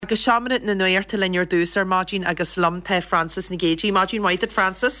agus seamanit na nuirta leor dúsar Mágin agus lomthe Francis na Géji. Mágin White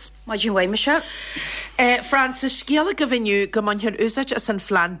Francis. Mágin White Michelle. Francis scéala go bhiniu go manthir úsáid as an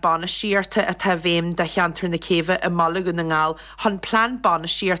phlean bana síarta a tá bhéim de cheantar na céimhe i malagu na ngáil hon plán bana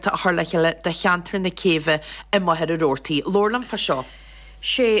síarta a thurlaile de cheantar na céimhe i mothir a rótaí. Lorlam fa seo.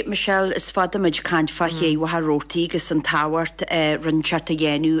 Sé Michelle is fada muid caint fa ché wa rótaí gus an táhairt rinseart a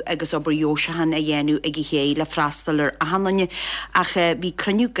dhéanú agus obair Jósahan a dhéanú ag i ché le freastalir a hananne ach bhí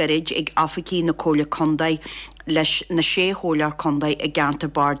cruniú garid ag Africí na cóla condaid leis na sé hólar condaid a gantar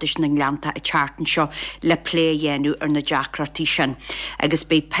bardis na Nglanta a chartan seo le plé dhéanú ar na deacratí sin. Agus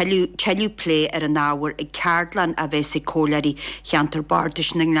bé teú plé ar an áhar ag Cardlan a bheits i cólarí cheantar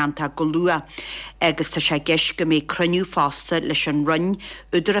bardis na Nglanta go lua. Agus tá sé geis go mé cruniú fásta leis an run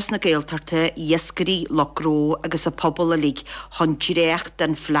údaras na Gaeltarta iescarí lochró agus a pobl a lí hon direacht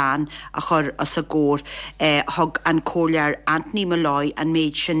den phlean a chur as a gór thug an cólar Anthony Malloy an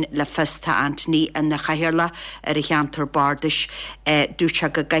méid sin le festa Anthony an na chahiarla ar a cheantar bardis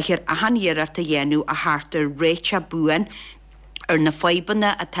dúrte go gaithir a haníart a dhéanú a hátar réite buan ar na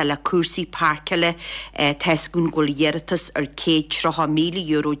faibanna a tella cuasaí páirceile teiscún gulhéiritas ar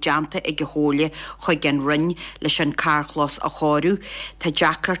 €130,000 deanta ag go hóla chuig an rinn leis an carchlas a cháú. Tá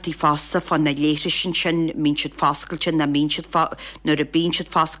deacratí fásta fan na léirisin sin mín siad fáscailte na mín siad nuair a bín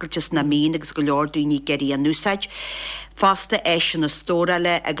siad fáscailtes na mín agus go leor dúní geirí an úsáid. Fásta éis na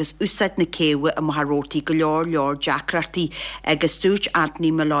stóraile agus úsáid na céimhe a maithrótaí go leor deacratí agus dúirt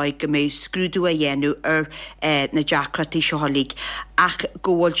Anthony Malloy go mé scrúdú a dhéanú ar na deacratí seo ligh. Ach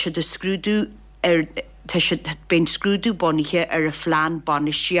ggóil se de scrúdú ar tá se ben scrúdú bonithe ar a phlean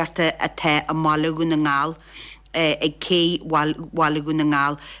bana síarta a the a malagu na ngáil ag cé walagu na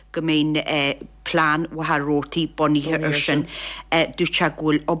ngáil go mén plán wathrótaí bonithe ar sin dúirte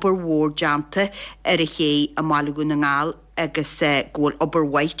ghfuil obair mhór deanta ar a ché a malagu na ngáil agus ghfuil obair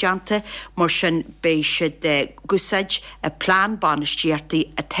mhaith deanta mar sin bé siad gúsáid a plán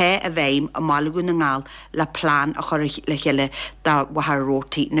banistíartaí a the a bhéim a malagu na ngáil le plán a chur le chéile dá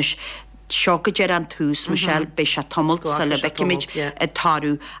wathrótaí nes seo go déir an tús Michelle bé se tomult sa le becimiid a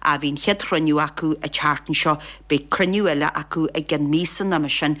tarú a bhín chead chruniú acu a chartan seo bé cruniú eile acu ag gan mísan na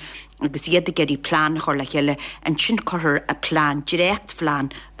sin agus iad a geirí plán chur le chéile an sin chuthir a plán direct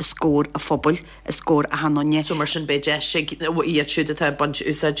phlean a scór a phobal a scór a hanonne. So mar sin bé de iad siúd atá bunt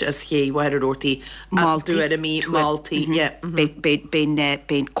úsáid as ché wair a rótaí Maltú ar a mí Maltaí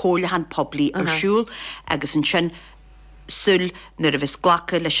ben cólahan poblí ar siúl agus an sin sul nuair a bheits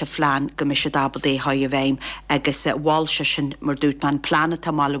ghlacha leis a phlean go mis dabal é haid a bhéim agus bháil se sin mar dút man plána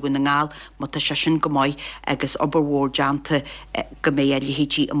tá malagu na ngáil má tá se sin go mbeidh agus obair mhór deanta go mé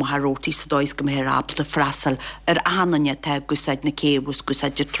eilithítí a maithrótaí sa dóis go mé rábla freastal ar ananne tá gúsáid na céhús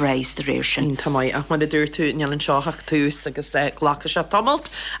gúsáid de tréis de réir sin. Tá maiid ach man a dúir tú nealann seoach túús agus ghlacha se tomalt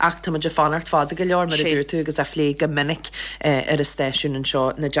ach tá de fanart fáda go leor mar a dúir tú agus a phlé go minic ar a stéisiún an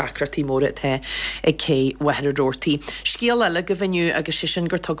seo na deacratí móra the ag cé wair a rótaí. Scéal eile go bhiniu agus sin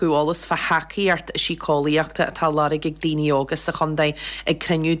gur tuguálas fa hacaíart sí cólaíachta atá lára ag daoine agus sa chundaid ag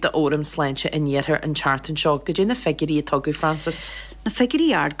cruniú de óram sláinte in dhéarthar an chartan seo go dé na figurí a tugu Francis. Na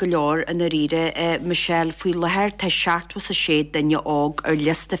figurí ar go leor in a riire Michelle faoi lethir tá seaartwas a sé danne ág ar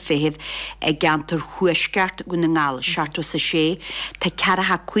lista féhih ag gantar thuisceart go na ngáil seaartwas a sé tá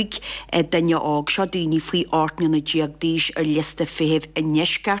cearatha chuig danne ág seo daoine faoi áirtne na diaagdíis ar lista féhih a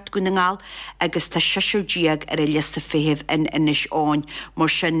neisceart go na ngáil agus tá seisiir diaag ar a lista féhih in inis áin mar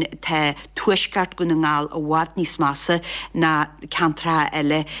sin tá tuisceart go na ngáil a bhád níos massa na cantra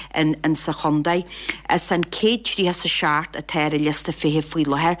eile in sa chundaid. As an céad trías sa seart a teir a lista féhih faoi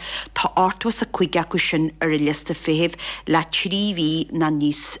lethir, tá áirtwas a chuig acu sin ar a lista féhih le tríhí na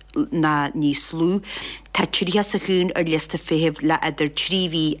níos lú. Tá trías a chún ar lista féhih le idir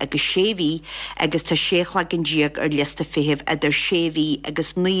tríhí agus séhí agus tá séchla an diaag ar lista féhih idir séhí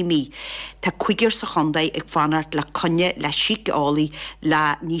agus nuimí. Tá chuigiir sa chundaid ag fanart le conne le siicálaí le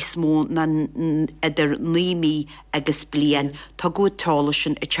níos mó na idir nuimí agus blian. Tá go tála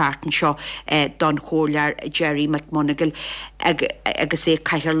sin a chartan seo don chólear Jerry McMonigal agus é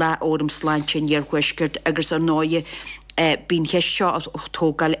caiithir le óram sláintin ar huisgurt agus an náide bín heisio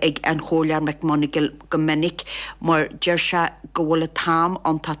tógal ag an chólear McMonigal go minic mar deir se go bhfuil tám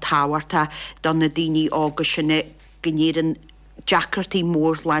an tá táhairta don na daoine águs sinna gnéan deacratí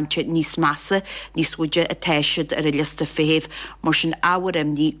mór láinte níos massa níos uide a teisiid ar a lista féhih mar sin áhar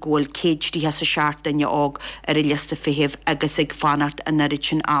ní ghfuil céadtí has a seart danne ág ar a lista féhih agus ag fanart a narid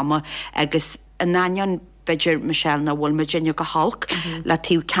sin ama agus a náian beidir Michelle na bhfuil Virginia go halk le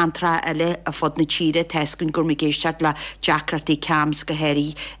tíú cantra eile a fod na tíre teiscún gur mé géisteart le deacratí cams go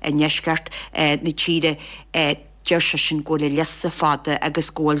héirí a neisceart na tíre deir se sin ggóla lista fada agus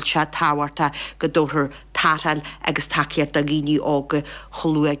ggóilse táhairta go dóthir táthal agus takeíart a gíní ága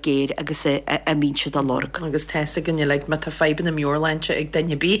cholú a géir agus a míse a lorg. Agus teessa gonne le me tá feban na mórleinte ag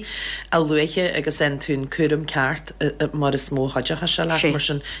daine bí a luiche agus an tún cuam ceart mar is mó haide se le mar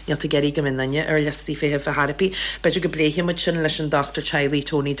sin nealta geirí go minne ar listí fé a Harpi, beidir go bléhi mu sin leis an Dr. Charlie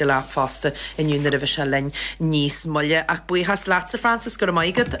Tony de la fásta inúna a bheit se lein níos mulle ach bu has lása Francis go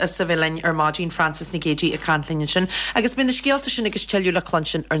maigad a sa bhlein ar Mágin Francis na gédí a canlinn sin agus bin na scéalta sin agus teú le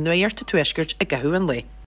clansin ar nuirta tuisgurt a gahuaan lei.